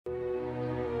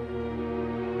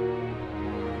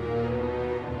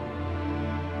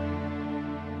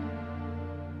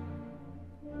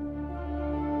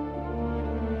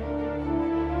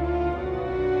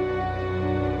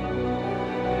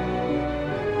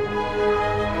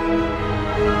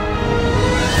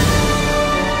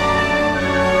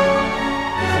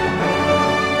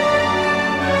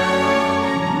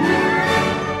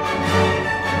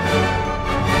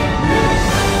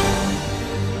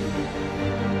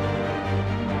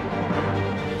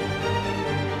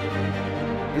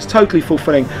It's totally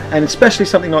fulfilling, and especially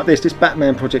something like this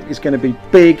Batman project is going to be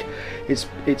big. It's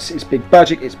big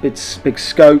budget, it's big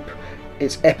scope,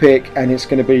 it's epic, and it's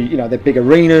going to be, you know, they're big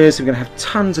arenas. We're going to have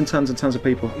tons and tons and tons of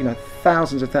people, you know,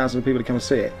 thousands and thousands of people to come and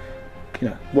see it. You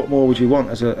know, what more would you want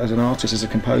as an artist, as a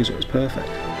composer? It's perfect.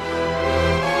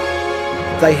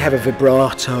 They have a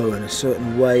vibrato and a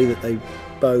certain way that they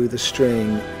bow the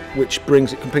string, which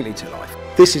brings it completely to life.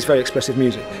 This is very expressive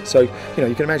music, so, you know,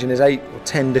 you can imagine there's 8 or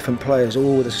 10 different players,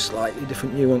 all with a slightly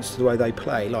different nuance to the way they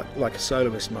play, like a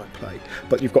soloist might play.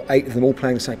 But you've got 8 of them all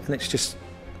playing the same, and it's just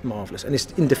marvellous, and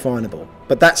it's indefinable.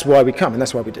 But that's why we come, and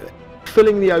that's why we do it.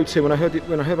 Filling the O2, when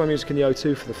I heard my music in the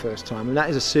O2 for the first time, and that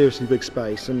is a seriously big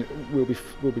space, and we'll be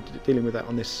dealing with that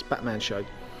on this Batman show.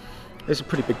 There's a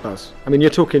pretty big buzz. I mean, you're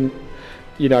talking,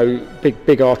 you know,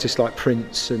 big artists like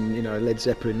Prince and, you know, Led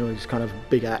Zeppelin, all these kind of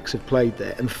big acts have played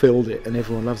there and filled it, and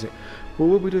everyone loves it. Well,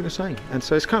 we'll be doing the same, and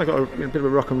so it's kind of got a bit of a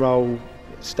rock and roll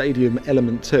stadium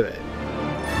element to it.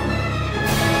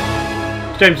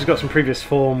 James has got some previous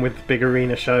form with big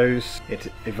arena shows.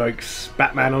 It evokes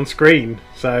Batman on screen,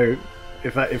 so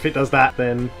if it does that,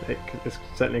 then it's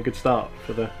certainly a good start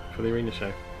for the arena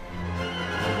show.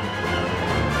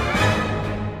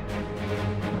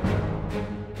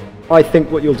 I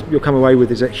think what you'll come away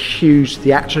with is a huge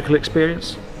theatrical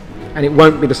experience, and it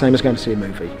won't be the same as going to see a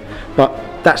movie. But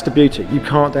that's the beauty. You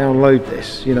can't download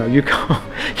this. You know, you can't.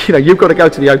 You know, you've got to go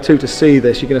to the O2 to see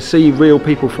this. You're going to see real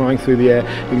people flying through the air.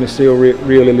 You're going to see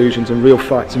real illusions and real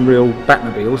fights and real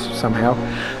Batmobiles somehow,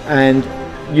 and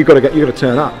you've got to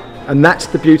turn up. And that's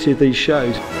the beauty of these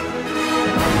shows.